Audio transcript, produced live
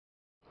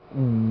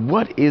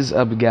What is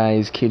up,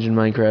 guys?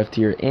 CajunMinecraft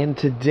here, and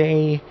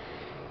today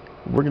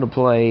we're gonna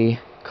play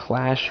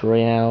Clash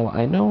Royale.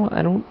 I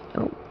don't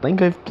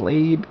think I've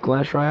played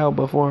Clash Royale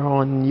before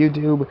on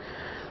YouTube,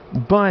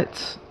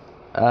 but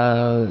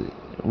we're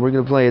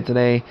gonna play it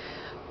today.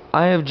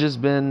 I have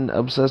just been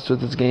obsessed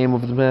with this game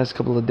over the past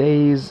couple of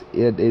days.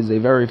 It is a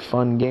very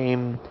fun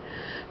game,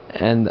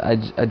 and I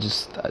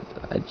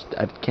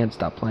can't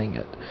stop playing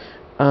it.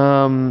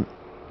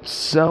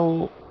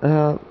 So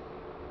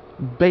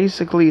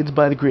basically, it's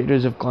by the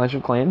creators of Clash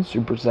of Clans,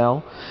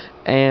 Supercell,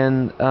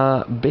 and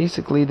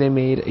basically they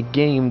made a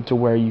game to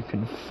where you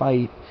can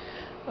fight.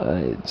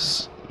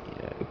 It's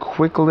a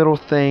quick little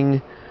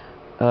thing.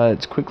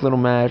 It's a quick little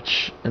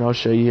match, and I'll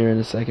show you here in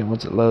a second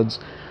once it loads.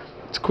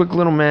 It's a quick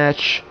little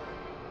match,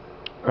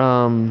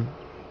 and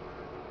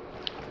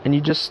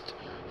you just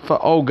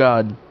oh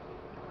god.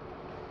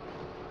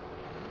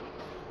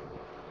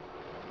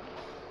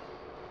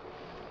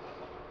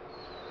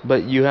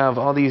 But you have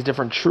all these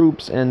different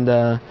troops, and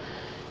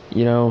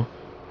you know,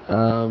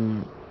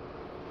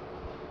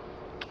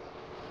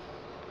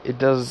 it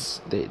does.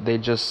 They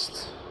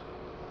just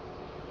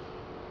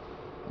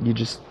you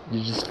just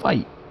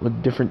fight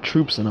with different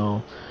troops and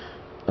all.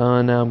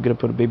 Now I'm gonna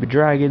put a baby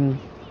dragon,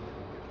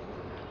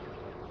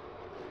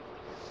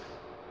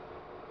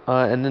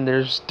 and then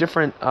there's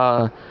different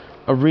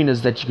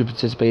arenas that you can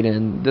participate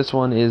in. This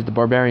one is the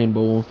Barbarian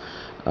Bowl,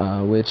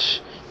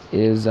 which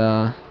is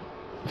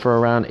for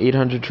around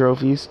 800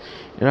 trophies.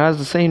 It has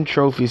the same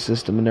trophy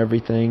system and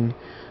everything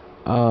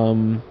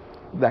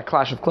that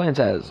Clash of Clans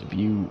has. If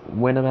you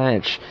win a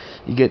match,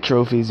 you get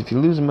trophies. If you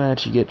lose a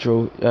match, you get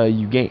you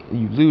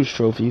lose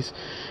trophies.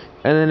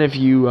 And then if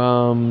you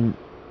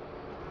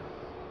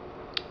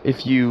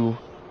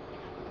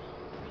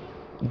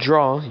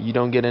draw, you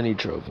don't get any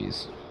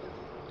trophies.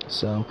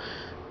 So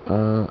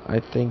I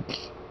think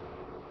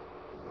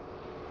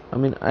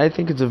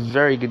it's a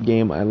very good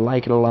game. I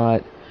like it a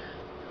lot.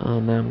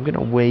 Now I'm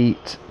gonna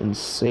wait and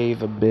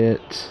save a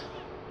bit.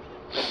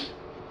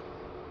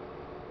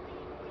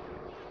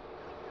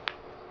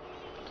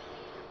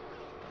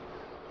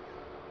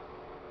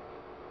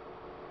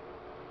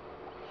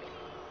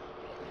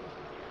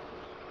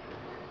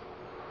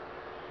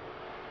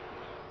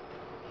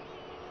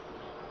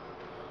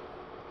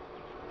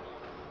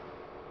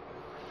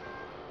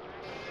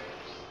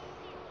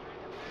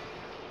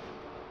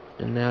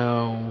 And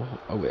now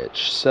a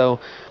witch. So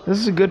this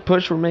is a good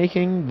push we're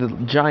making. The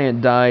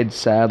giant died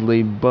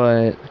sadly,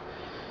 but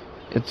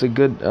it's a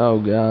good, oh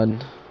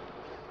god,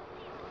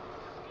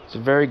 it's a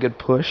very good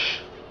push.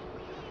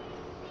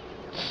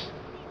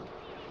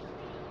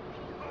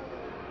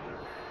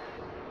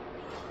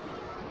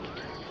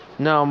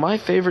 Now my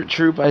favorite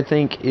troop, I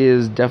think,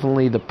 is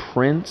definitely the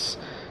Prince,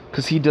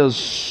 because he does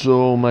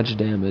so much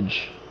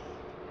damage.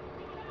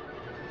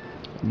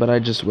 But I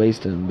just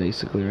wasted him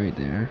basically right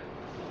there.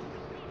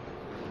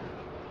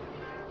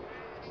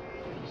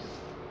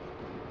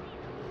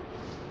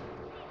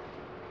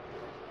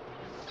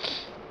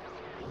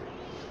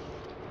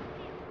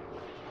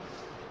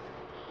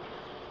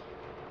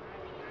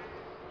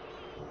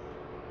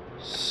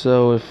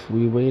 So if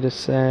we wait a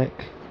sec,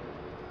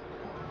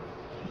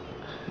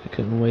 I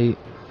couldn't wait.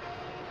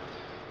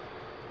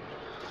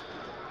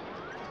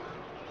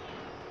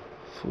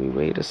 If we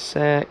wait a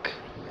sec,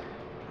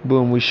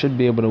 boom, we should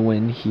be able to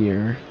win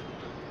here.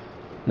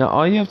 Now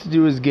all you have to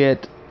do is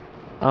get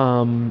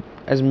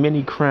as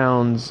many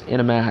crowns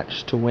in a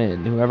match to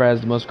win. Whoever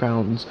has the most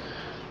crowns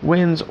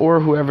wins,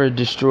 or whoever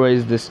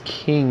destroys this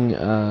king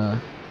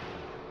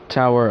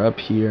tower up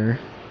here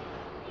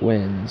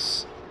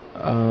wins.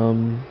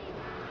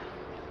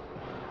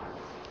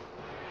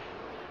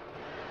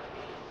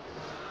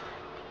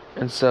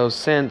 And so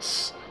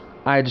since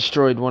I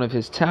destroyed one of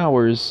his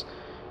towers,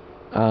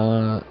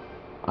 I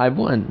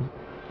won.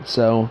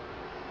 So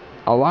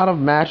a lot of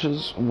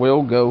matches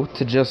will go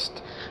to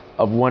just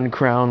a 1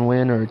 crown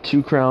win or a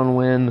 2 crown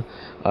win,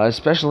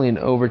 especially in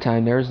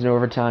overtime. There is no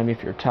overtime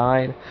if you're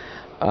tied,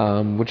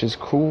 which is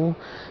cool,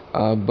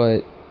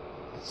 but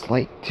it's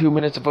like 2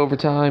 minutes of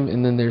overtime,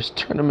 and then there's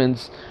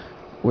tournaments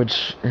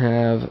which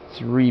have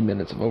 3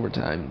 minutes of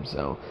overtime.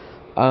 So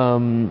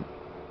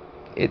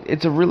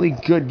it's a really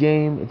good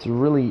game. It's a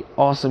really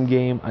awesome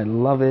game. I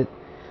love it.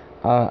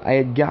 I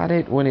had got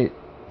it when it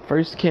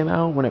first came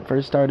out, when it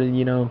first started,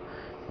 when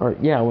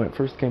it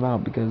first came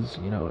out, because,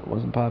 it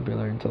wasn't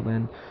popular until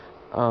then.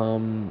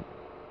 And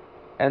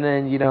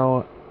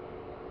then,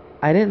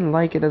 I didn't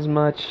like it as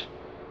much.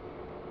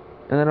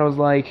 And then I was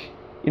like,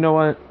 you know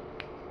what?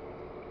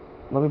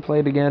 Let me play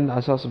it again. I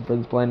saw some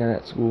friends playing it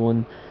at school,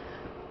 and,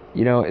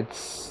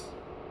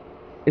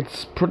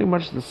 it's pretty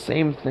much the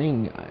same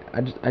thing.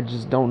 I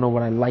just don't know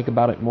what I like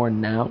about it more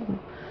now.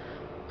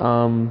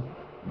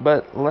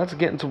 But let's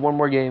get into one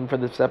more game for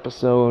this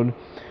episode.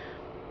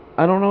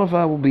 I don't know if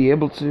I will be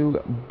able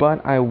to,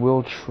 but I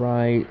will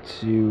try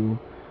to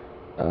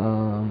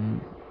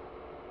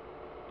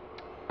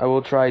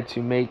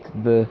make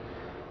the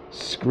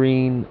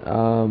screen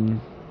oh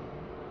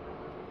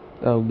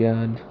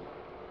god.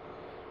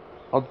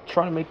 I'll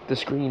try to make the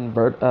screen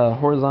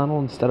horizontal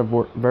instead of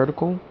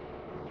vertical,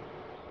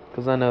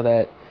 because I know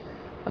that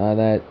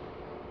that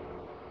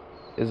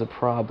is a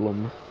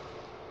problem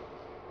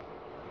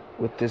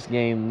with this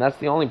game. That's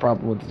the only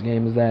problem with this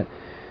game, is that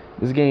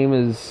this game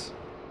is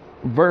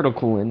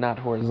vertical and not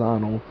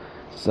horizontal,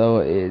 so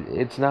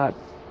it's not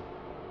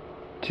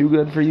too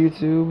good for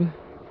YouTube.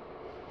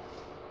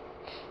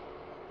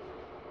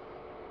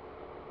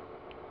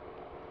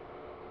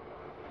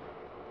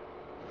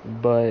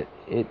 But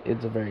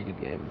it's a very good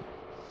game.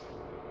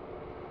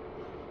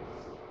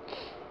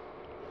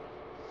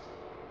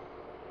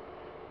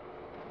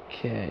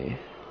 Okay.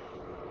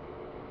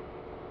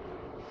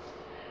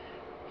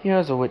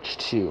 Here's a witch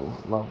too.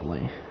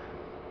 Lovely.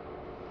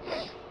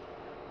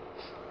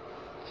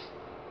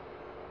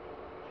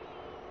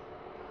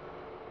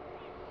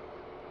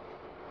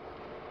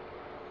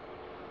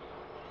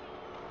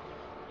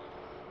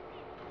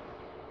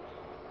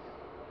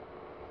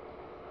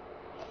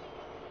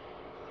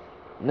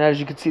 Now,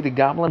 as you can see, the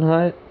Goblin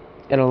Hut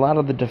and a lot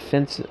of the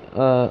defensive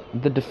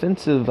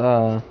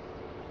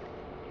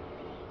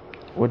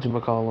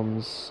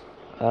whatchamacallums,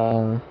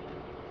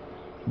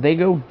 they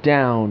go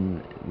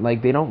down.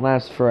 Like, they don't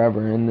last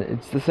forever, and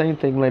it's the same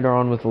thing later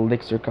on with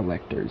elixir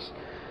collectors.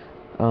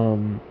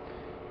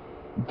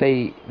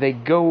 They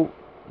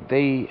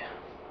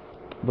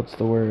what's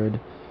the word?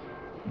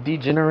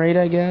 Degenerate,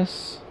 I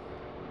guess,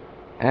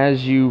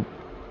 as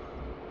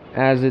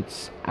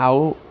it's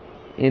out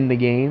in the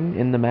game,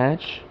 in the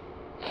match.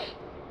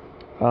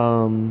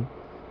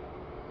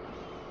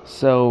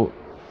 So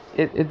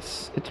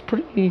it's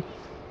pretty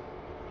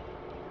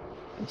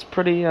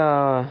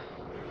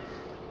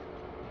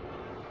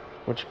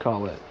what you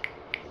call it?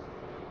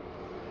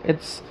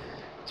 It's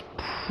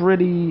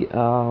pretty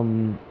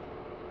hard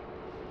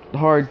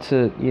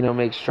to,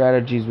 make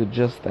strategies with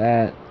just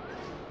that.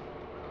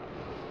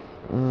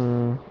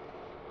 Hold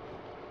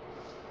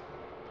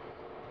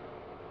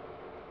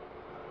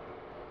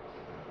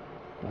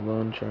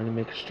on, trying to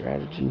make a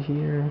strategy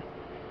here.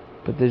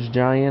 Put this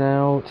giant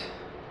out.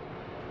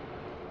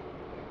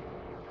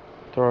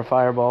 Throw a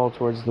fireball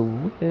towards the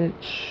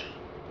witch.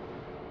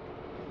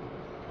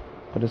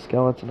 Put a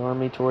skeleton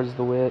army towards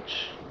the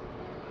witch.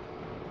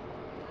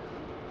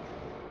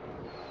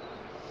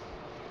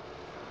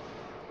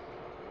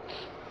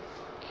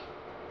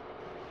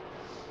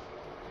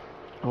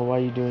 Oh, why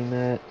are you doing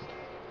that?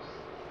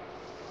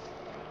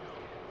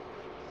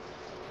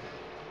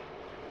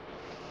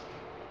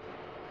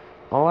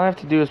 All I have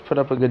to do is put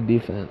up a good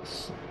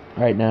defense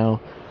right now.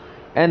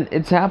 And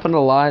it's happened a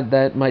lot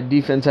that my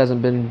defense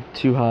hasn't been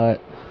too hot.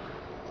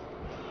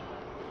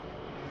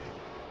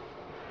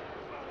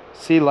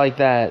 See, like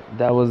that.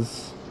 That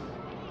was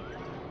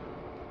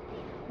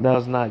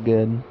not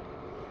good.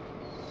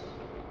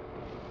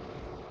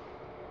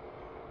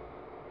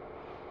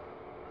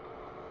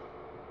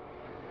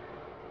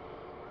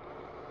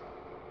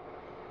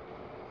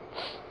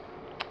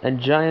 And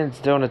giants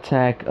don't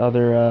attack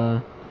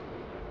other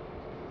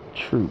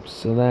troops,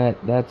 so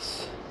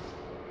that's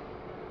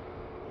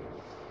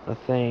a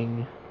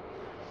thing.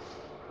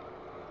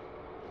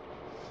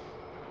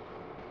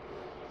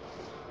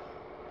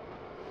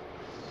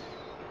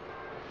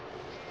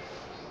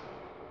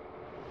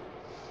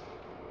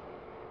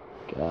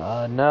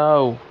 God,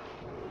 no.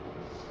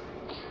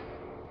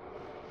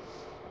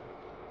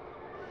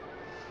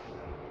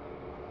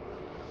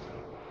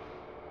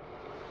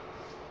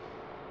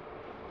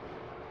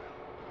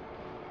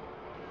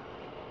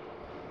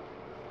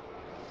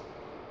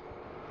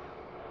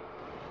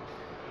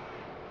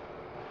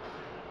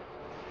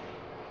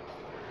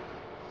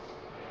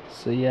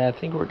 So yeah, I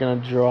think we're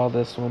gonna draw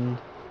this one.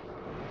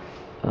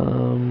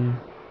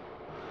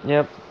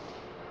 Yep.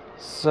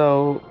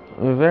 So,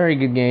 a very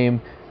good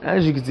game.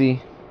 As you can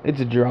see,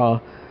 it's a draw.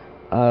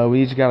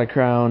 We each got a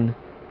crown.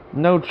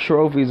 No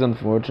trophies,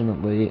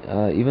 unfortunately,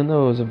 even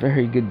though it was a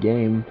very good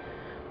game.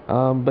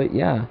 But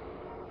yeah.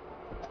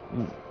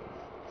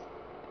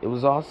 It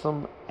was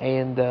awesome,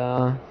 and,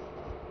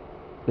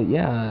 but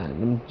yeah,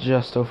 I'm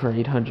just over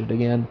 800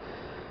 again.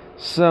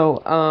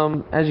 So,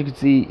 as you can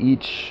see,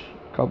 each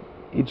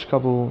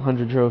couple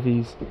hundred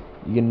trophies,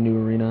 you get a new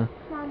arena,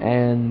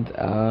 and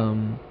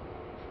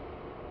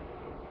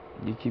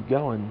you keep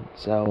going.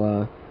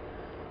 So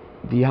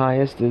the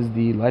highest is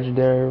the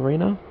legendary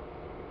arena,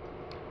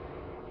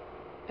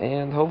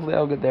 and hopefully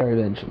I'll get there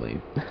eventually.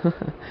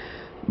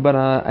 But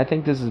I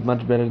think this is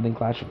much better than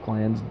Clash of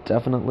Clans,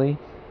 definitely,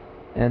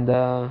 and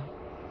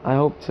I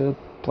hope to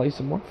play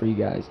some more for you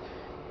guys.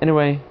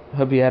 Anyway,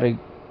 hope you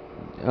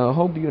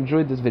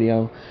enjoyed this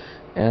video,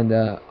 and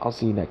I'll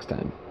see you next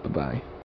time. Bye bye.